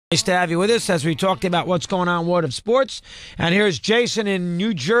Nice to have you with us as we talked about what's going on in the world of sports. And here's Jason in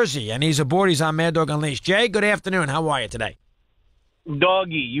New Jersey, and he's aboard. He's on Mad Dog Unleashed. Jay, good afternoon. How are you today?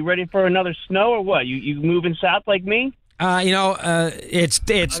 Doggy, you ready for another snow or what? You moving south like me? I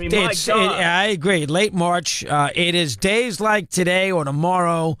agree. Late March. It is days like today or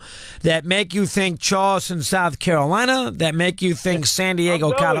tomorrow that make you think Charleston, South Carolina, that make you think San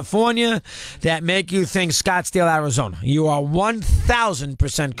Diego, California, that make you think Scottsdale, Arizona. You are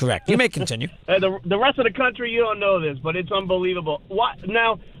 1,000% correct. You may continue. The rest of the country, you don't know this, but it's unbelievable.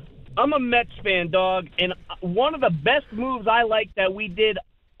 Now, I'm a Mets fan, dog, and one of the best moves I like that we did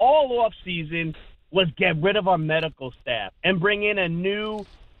all off season was get rid of our medical staff and bring in a new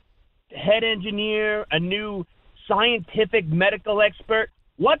head engineer, a new scientific medical expert.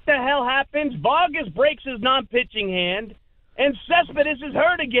 What the hell happens? Vargas breaks his non-pitching hand, and Cespedes is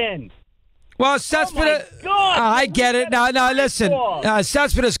hurt again. Well, Cespedes, I get it. No, listen.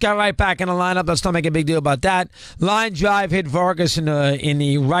 Cespedes got right back in the lineup. Let's not make a big deal about that. Line drive hit Vargas in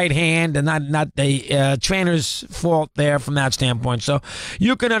the right hand, and not the trainer's fault there from that standpoint. So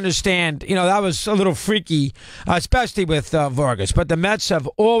you can understand, that was a little freaky, especially with Vargas. But the Mets have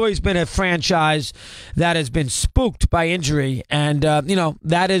always been a franchise that has been spooked by injury, and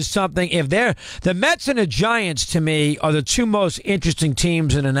that is something. If the Mets and the Giants, to me, are the two most interesting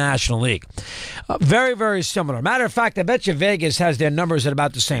teams in the National League. Very, very similar. Matter of fact, I bet you Vegas has their numbers at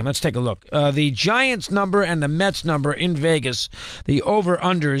about the same. Let's take a look. The Giants number and the Mets number in Vegas, the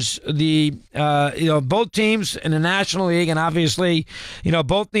over-unders, both teams in the National League, and obviously,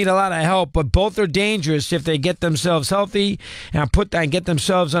 both need a lot of help, but both are dangerous if they get themselves healthy and get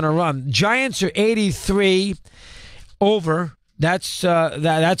themselves on a run. Giants are 83 over. That's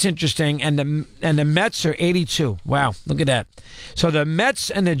interesting, and the Mets are 82. Wow, look at that. So the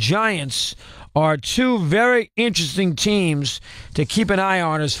Mets and the Giants are two very interesting teams to keep an eye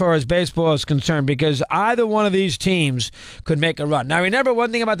on as far as baseball is concerned, because either one of these teams could make a run. Now, remember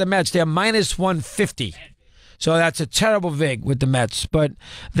one thing about the Mets: they're minus 150. So that's a terrible vig with the Mets. But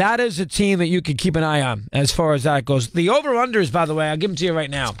that is a team that you can keep an eye on as far as that goes. The over-unders, by the way, I'll give them to you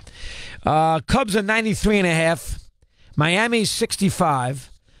right now. Cubs are 93.5. Miami's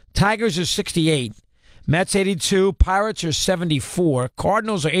 65, Tigers are 68, Mets 82, Pirates are 74,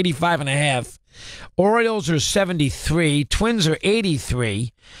 Cardinals are 85.5, Orioles are 73, Twins are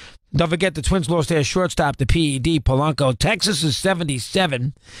 83. Don't forget the Twins lost their shortstop to PED, Polanco. Texas is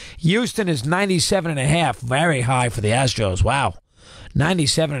 77, Houston is 97.5, very high for the Astros. Wow.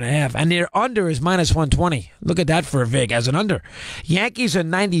 97.5, and their under is minus 120. Look at that for a vig as an under. Yankees are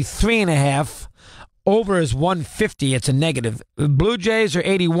 93.5. Over is 150. It's a negative. The Blue Jays are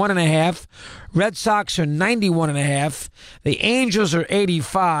 81.5. Red Sox are 91.5. The Angels are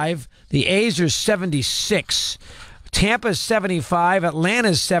 85. The A's are 76. Tampa's 75.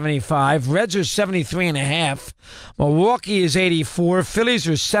 Atlanta's 75. Reds are 73.5. Milwaukee is 84. Phillies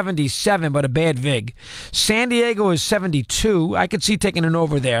are 77, but a bad vig. San Diego is 72. I could see taking an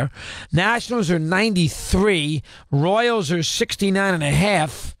over there. Nationals are 93. Royals are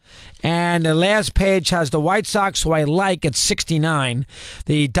 69.5. And the last page has the White Sox, who I like, at 69.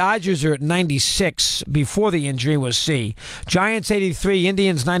 The Dodgers are at 96. Before the injury was C. Giants 83,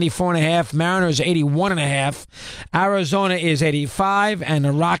 Indians 94.5, Mariners 81.5, Arizona is 85, and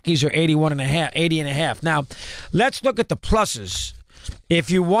the Rockies are 80.5. Now, let's look at the pluses. If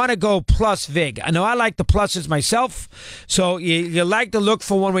you want to go plus vig, I know I like the pluses myself. So you like to look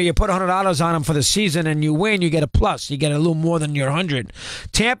for one where you put $100 on them for the season and you win, you get a plus. You get a little more than your 100.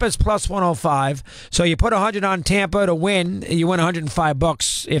 Tampa's plus 105. So you put 100 on Tampa to win, you win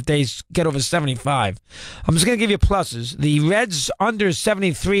 $105 if they get over 75. I'm just going to give you pluses. The Reds under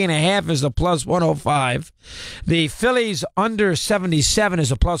 73.5 is a plus 105. The Phillies under 77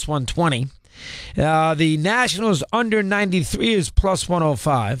 is a plus 120. The Nationals under 93 is plus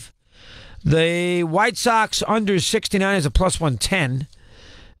 105. The White Sox under 69 is a plus 110.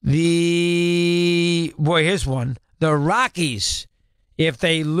 Here's one. The Rockies, if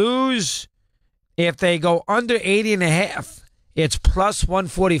they go under 80.5, it's plus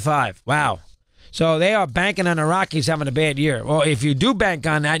 145. Wow. So they are banking on the Rockies having a bad year. Well, if you do bank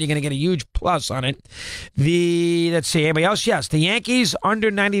on that, you're going to get a huge plus on it. Let's see, anybody else? Yes, the Yankees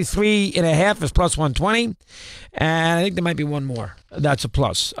under 93.5 is plus 120. And I think there might be one more. That's a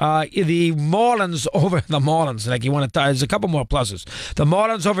plus. The Marlins over the Marlins. Like you want to, there's a couple more pluses. The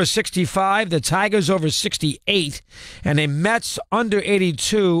Marlins over 65, the Tigers over 68, and the Mets under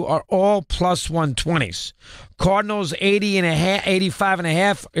 82 are all plus 120s. Cardinals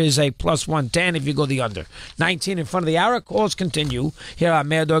 85.5 is a plus 110 if you go the under. 19 in front of the hour. Calls continue here on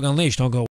Mad Dog Unleashed. Don't go.